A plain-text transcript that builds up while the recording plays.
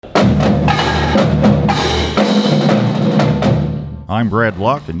I'm Brad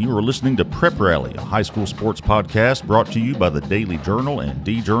Locke, and you are listening to Prep Rally, a high school sports podcast brought to you by the Daily Journal and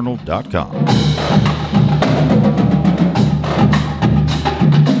djournal.com.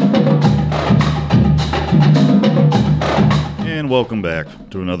 And welcome back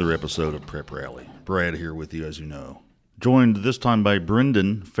to another episode of Prep Rally. Brad here with you, as you know. Joined this time by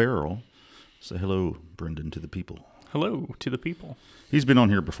Brendan Farrell. Say hello, Brendan, to the people. Hello to the people. He's been on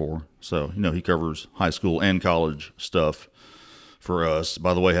here before, so he covers high school and college stuff for us.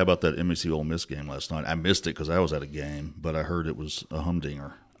 By the way, how about that MEC Ole Miss game last night? I missed it because I was at a game, but I heard it was a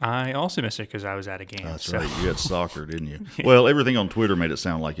humdinger. I also missed it because I was at a game. That's right. You had soccer, didn't you? Yeah. Well, everything on Twitter made it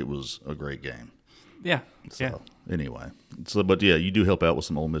sound like it was a great game. Yeah. Anyway, but yeah, you do help out with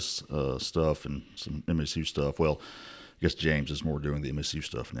some Ole Miss stuff and some MSU stuff. Well, I guess James is more doing the MSU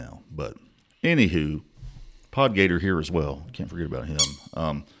stuff now. But anywho, Podgator here as well. Can't forget about him.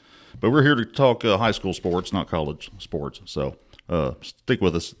 But we're here to talk high school sports, not college sports. So stick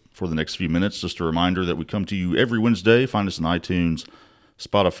with us for the next few minutes. Just a reminder that we come to you every Wednesday. Find us on iTunes,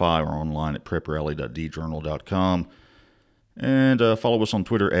 Spotify, or online at preprally.djournal.com. And follow us on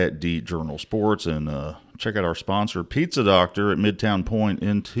Twitter at djournalsports. And check out our sponsor, Pizza Doctor, at Midtown Point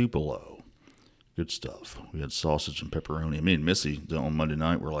in Tupelo. Good stuff. We had sausage and pepperoni. Me and Missy on Monday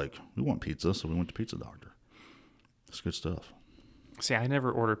night were like, we want pizza, so we went to Pizza Doctor. It's good stuff. See, I never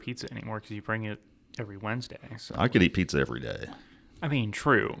order pizza anymore because you bring it every Wednesday. So. I could eat pizza every day. I mean,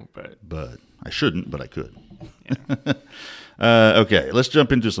 true, but I shouldn't, but I could. Yeah. Okay, let's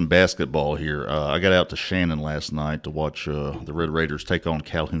jump into some basketball here. I got out to Shannon last night to watch the Red Raiders take on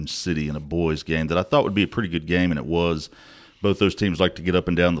Calhoun City in a boys game that I thought would be a pretty good game, and it was. Both those teams like to get up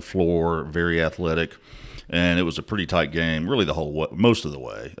and down the floor, very athletic, and it was a pretty tight game, really most of the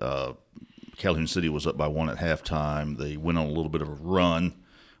way. Calhoun City was up by 1 at halftime. They went on a little bit of a run,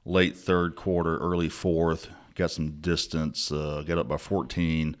 late third quarter, early fourth, got some distance, got up by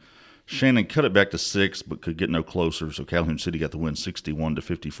 14. Shannon cut it back to 6, but could get no closer, so Calhoun City got the win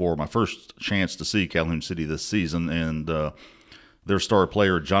 61-54. My first chance to see Calhoun City this season, and their star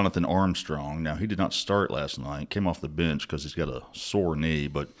player, Jonathan Armstrong. Now, he did not start last night, came off the bench because he's got a sore knee,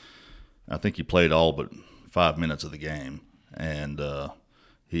 but I think he played all but 5 minutes of the game, and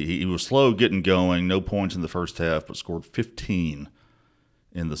he was slow getting going, no points in the first half, but scored 15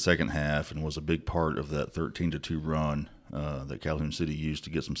 in the second half and was a big part of that 13-2 run that Calhoun City used to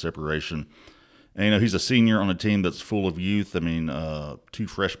get some separation. And, he's a senior on a team that's full of youth. I mean, 2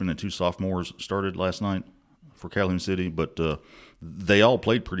 freshmen and 2 sophomores started last night for Calhoun City, but they all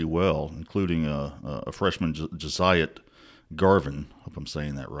played pretty well, including a freshman, Josiah Garvin. Hope I'm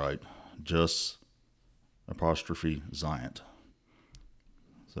saying that right. Ziant.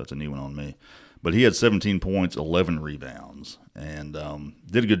 So that's a new one on me. But he had 17 points, 11 rebounds, and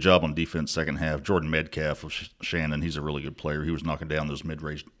did a good job on defense second half. Jordan Metcalf of Shannon, he's a really good player. He was knocking down those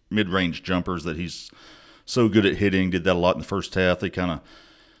mid-range jumpers that he's so good at hitting. Did that a lot in the first half. They kind of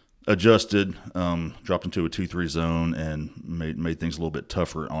adjusted, dropped into a 2-3 zone, and made things a little bit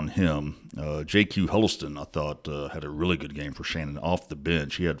tougher on him. J.Q. Huddleston, I thought, had a really good game for Shannon off the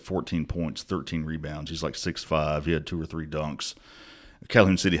bench. He had 14 points, 13 rebounds. He's like 6'5". He had 2 or 3 dunks.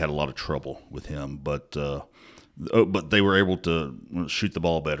 Calhoun City had a lot of trouble with him, but they were able to shoot the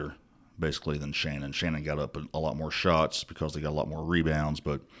ball better, basically, than Shannon. Shannon got up a lot more shots because they got a lot more rebounds,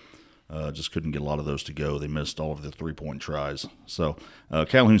 but just couldn't get a lot of those to go. They missed all of their three-point tries. So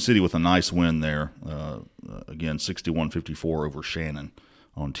Calhoun City with a nice win there. Again, 61-54 over Shannon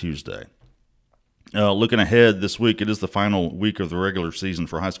on Tuesday. Looking ahead this week, it is the final week of the regular season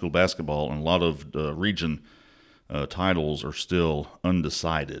for high school basketball, and a lot of region titles are still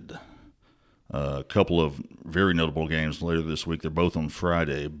undecided. A couple of very notable games later this week. They're both on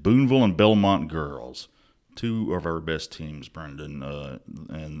Friday. Boonville and Belmont girls, 2 of our best teams, Brendan,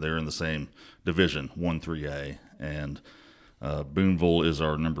 and they're in the same division, 1-3A. And Boonville is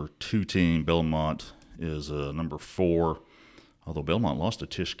our number 2 team. Belmont is number 4. Although Belmont lost to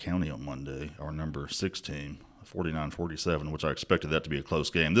Tisch County on Monday, our number 6 team, 49-47, which I expected that to be a close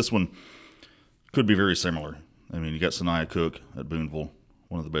game. This one could be very similar. I mean, you got Sanaya Cook at Boonville,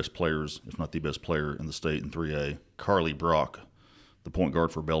 one of the best players, if not the best player in the state in 3A. Carly Brock, the point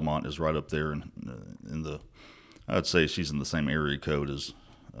guard for Belmont, is right up there in the. I'd say she's in the same area code as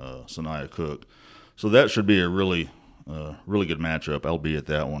Sanaya Cook, so that should be a really good matchup. I'll be at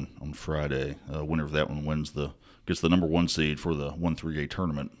that one on Friday. Winner of that one gets the number 1 seed for the 1-3A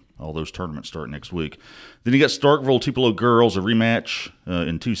tournament. All those tournaments start next week. Then you got Starkville Tupelo girls, a rematch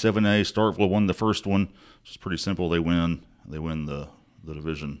in 2-7A. Starkville won the first one. It's pretty simple. They win the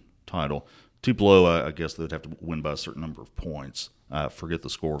division title. Tupelo, I guess they'd have to win by a certain number of points. I forget the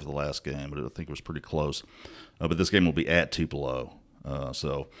score of the last game, but I think it was pretty close. But this game will be at Tupelo.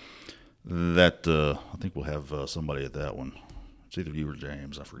 So that I think we'll have somebody at that one. It's either you or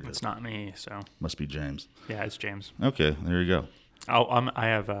James. I forget. It's not me, so Must be James. yeah, it's James. Okay, there you go. I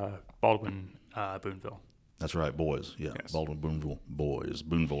have Baldwin, Boonville. That's right, boys. Yeah, Yes. Baldwin Boonville boys.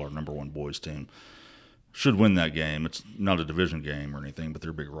 Boonville, our number one boys team, should win that game. It's not a division game or anything, but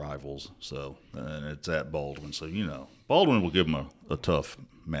they're big rivals. So, and it's at Baldwin. So, Baldwin will give them a tough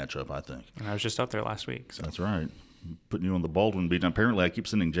matchup, I think. And I was just up there last week. So That's right. Putting you on the Baldwin beat. And apparently, I keep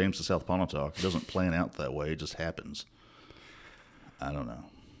sending James to South Pontotoc. It doesn't plan out that way. It just happens. I don't know.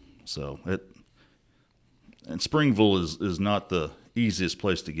 So, and Springville is not the easiest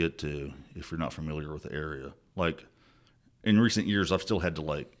place to get to if you're not familiar with the area. Like, in recent years, I've still had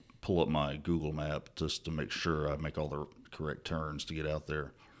to, pull up my Google map just to make sure I make all the correct turns to get out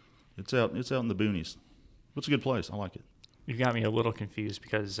there. It's out in the boonies. It's a good place. I like it. you got me a little confused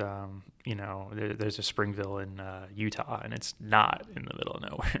because there's a Springville in Utah, and it's not in the middle of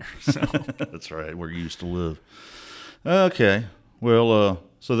nowhere. So That's right, where you used to live. Okay. Well,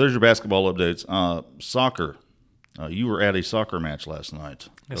 so there's your basketball updates. Soccer. You were at a soccer match last night.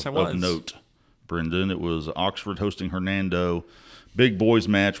 Yes, I was. Of note, Brendan. It was Oxford hosting Hernando. Big boys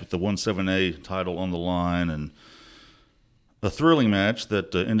match with the 1-7A title on the line, and a thrilling match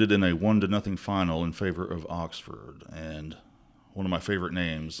that ended in a 1-0 final in favor of Oxford. And one of my favorite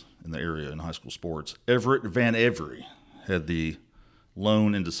names in the area in high school sports, Everett Van Every, had the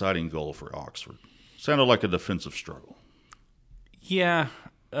lone and deciding goal for Oxford. Sounded like a defensive struggle. yeah,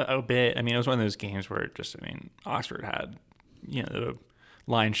 a bit. I mean, it was one of those games where Oxford had the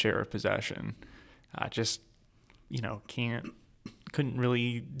lion's share of possession. Couldn't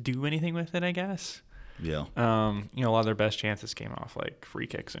really do anything with it, I guess. Yeah. A lot of their best chances came off free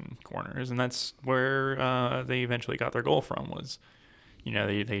kicks and corners, and that's where they eventually got their goal from. Was,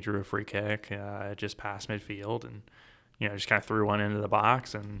 they drew a free kick just past midfield, and just kind of threw one into the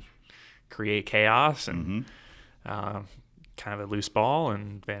box and create chaos, and kind of a loose ball,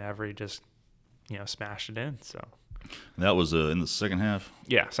 and Van Every just smashed it in. So that was in the second half.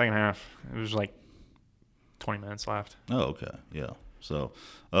 Yeah, second half. It was 20 minutes left. Oh, okay, yeah. So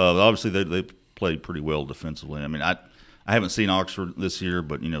obviously they played pretty well defensively. I mean, I haven't seen Oxford this year,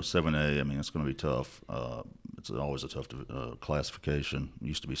 but 7A. I mean, it's going to be tough. It's always a tough classification. It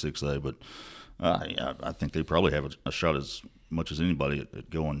used to be 6A, but I think they probably have a shot as much as anybody at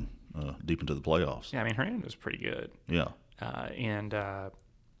going deep into the playoffs. Yeah, I mean, Hernando's pretty good. Yeah.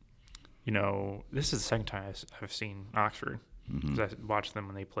 This is the second time I've seen Oxford because I watched them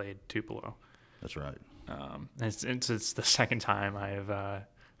when they played Tupelo. That's right. It's the second time I've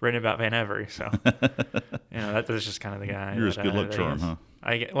written about Van Every, so that's just kind of the guy. You're his good luck charm, huh?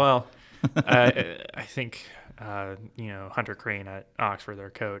 I think Hunter Crane at Oxford, their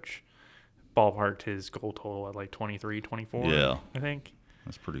coach, ballparked his goal total at 23, 24. Yeah, I think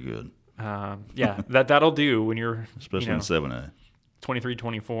that's pretty good. That'll do when you're especially in 7A. 23,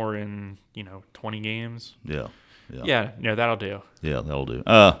 24 in 20 games. Yeah. That'll do. Yeah, that'll do.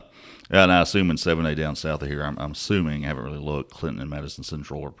 And I assume in 7A down south of here, I'm assuming, I haven't really looked, Clinton and Madison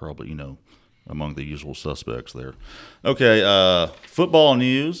Central are probably, among the usual suspects there. Okay, football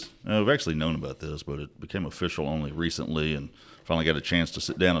news. We've actually known about this, but it became official only recently, and finally got a chance to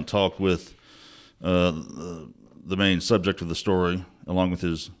sit down and talk with the main subject of the story, along with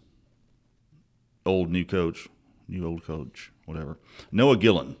his old coach, whatever. Noah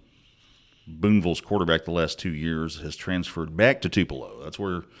Gillon, Boonville's quarterback the last 2 years, has transferred back to Tupelo. That's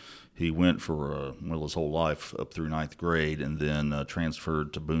where he went for his whole life up through 9th grade, and then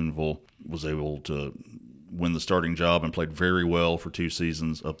transferred to Boonville. Was able to win the starting job and played very well for 2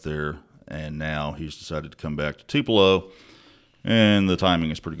 seasons up there. And now he's decided to come back to Tupelo. And the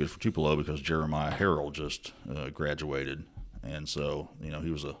timing is pretty good for Tupelo because Jeremiah Harrell just graduated. And so,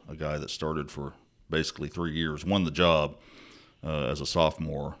 he was a guy that started for basically 3 years, won the job as a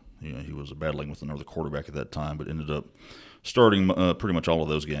sophomore. He was battling with another quarterback at that time, but ended up starting pretty much all of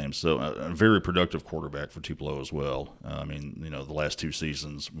those games. So a very productive quarterback for Tupelo as well. The last 2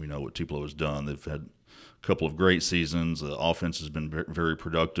 seasons, we know what Tupelo has done. They've had a couple of great seasons. The offense has been very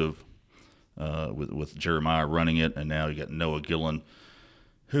productive with Jeremiah running it, and now you got Noah Gillon,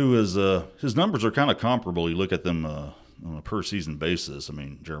 who is his numbers are kind of comparable. You look at them on a per-season basis. I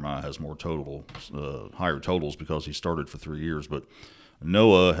mean, Jeremiah has more higher totals because he started for 3 years, but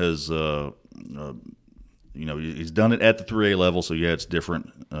Noah has, he's done it at the 3A level, so it's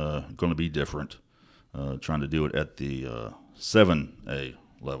different, going to be different, trying to do it at the 7A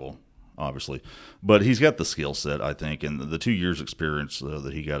level, obviously. But he's got the skill set, I think, and the 2 years experience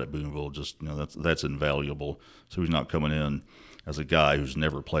that he got at Boonville, just, that's invaluable. So he's not coming in as a guy who's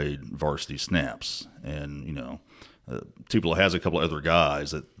never played varsity snaps. And, Tupelo has a couple of other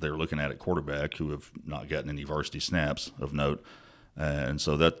guys that they're looking at quarterback who have not gotten any varsity snaps of note. And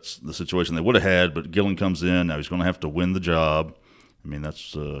so that's the situation they would have had, but Gillon comes in. Now he's going to have to win the job. I mean,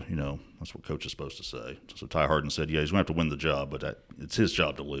 that's that's what coach is supposed to say. So Ty Harden said, yeah, he's going to have to win the job, but it's his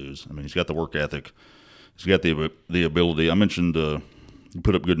job to lose. I mean, he's got the work ethic. He's got the ability. I mentioned he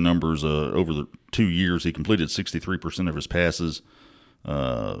put up good numbers over the 2 years. He completed 63% of his passes,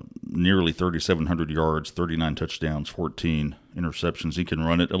 nearly 3,700 yards, 39 touchdowns, 14 interceptions. He can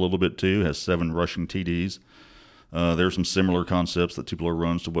run it a little bit too, has 7 rushing TDs. There's some similar concepts that Tupelo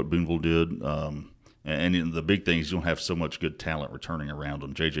runs to what Boonville did. And the big thing is you don't have so much good talent returning around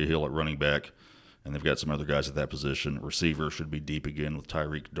them. J.J. Hill at running back, and they've got some other guys at that position. Receiver should be deep again with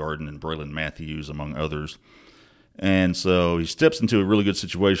Tyreek Darden and Braylon Matthews, among others. And so he steps into a really good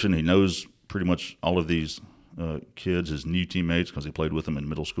situation. He knows pretty much all of these kids, his new teammates, because he played with them in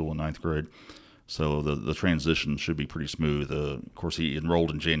middle school and 9th grade. So the transition should be pretty smooth. Of course, he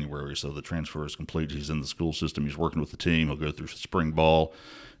enrolled in January, so the transfer is complete. He's in the school system. He's working with the team. He'll go through spring ball.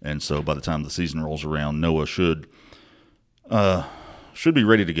 And so by the time the season rolls around, Noah should be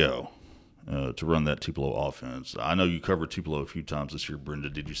ready to go to run that Tupelo offense. I know you covered Tupelo a few times this year, Brenda.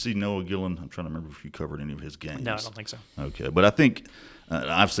 Did you see Noah Gillon? I'm trying to remember if you covered any of his games. No, I don't think so. Okay, but I think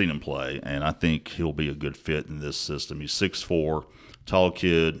I've seen him play, and I think he'll be a good fit in this system. He's 6'4", tall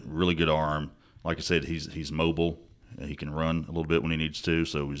kid, really good arm. Like I said, he's mobile. He can run a little bit when he needs to.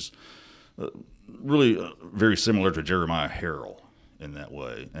 So he's really very similar to Jeremiah Harrell in that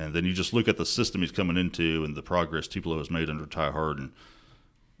way. And then you just look at the system he's coming into and the progress Tupelo has made under Ty Harden.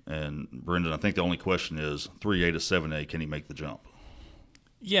 And Brendan, I think the only question is 3A to 7A, can he make the jump?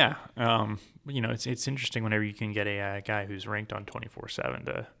 Yeah, it's interesting whenever you can get a guy who's ranked on 24/7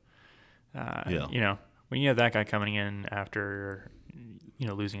 to, when you have that guy coming in after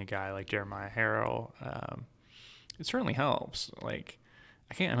losing a guy like Jeremiah Harrell, it certainly helps. Like,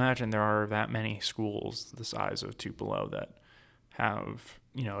 I can't imagine there are that many schools the size of Tupelo that have,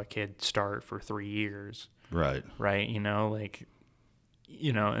 a kid start for 3 years. Right. Right. And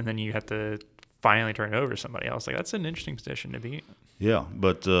then you have to finally turn it over to somebody else. Like, that's an interesting position to be. Yeah,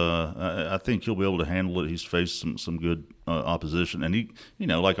 but I think he'll be able to handle it. He's faced some good opposition, and he,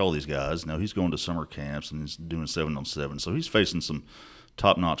 like all these guys, he's going to summer camps and he's doing 7-on-7, so he's facing some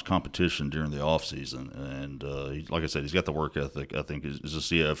top-notch competition during the off season. And like I said, he's got the work ethic. I think is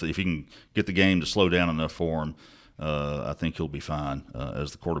just if he can get the game to slow down enough for him, I think he'll be fine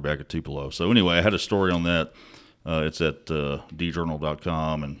as the quarterback at Tupelo. So anyway, I had a story on that. It's at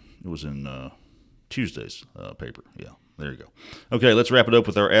djournal.com, and it was in Tuesday's paper. Yeah. There you go. Okay, let's wrap it up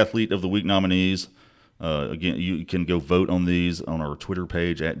with our Athlete of the Week nominees. Again, you can go vote on these on our Twitter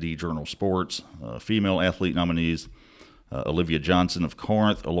page at DJournal Sports. Female athlete nominees, Olivia Johnson of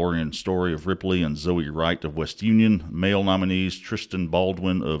Corinth, Alorian Story of Ripley, and Zoe Wright of West Union. Male nominees, Tristan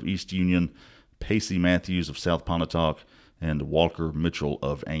Baldwin of East Union, Pacey Matthews of South Pontotoc, and Walker Mitchell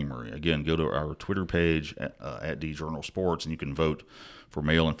of Amory. Again, go to our Twitter page at DJournal Sports, and you can vote for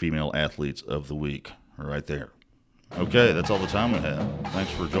male and female athletes of the week right there. Okay, that's all the time we have. Thanks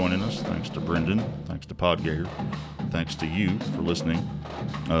for joining us. Thanks to Brendan. Thanks to Podgator. Thanks to you for listening.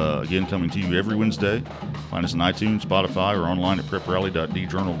 Again, coming to you every Wednesday. Find us on iTunes, Spotify, or online at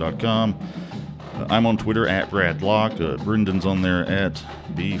preprally.djournal.com. I'm on Twitter at Brad Locke. Brendan's on there at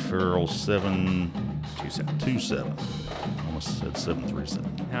bfarrell727. Almost said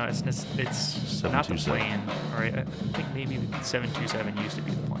 737. No, it's not the plane. Right? I think maybe 727 used to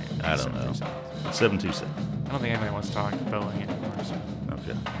be the plane. I don't know. 727. I don't think anybody wants to talk Boeing anymore. So.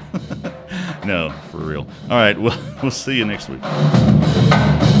 Okay. No, for real. All right, we'll see you next week.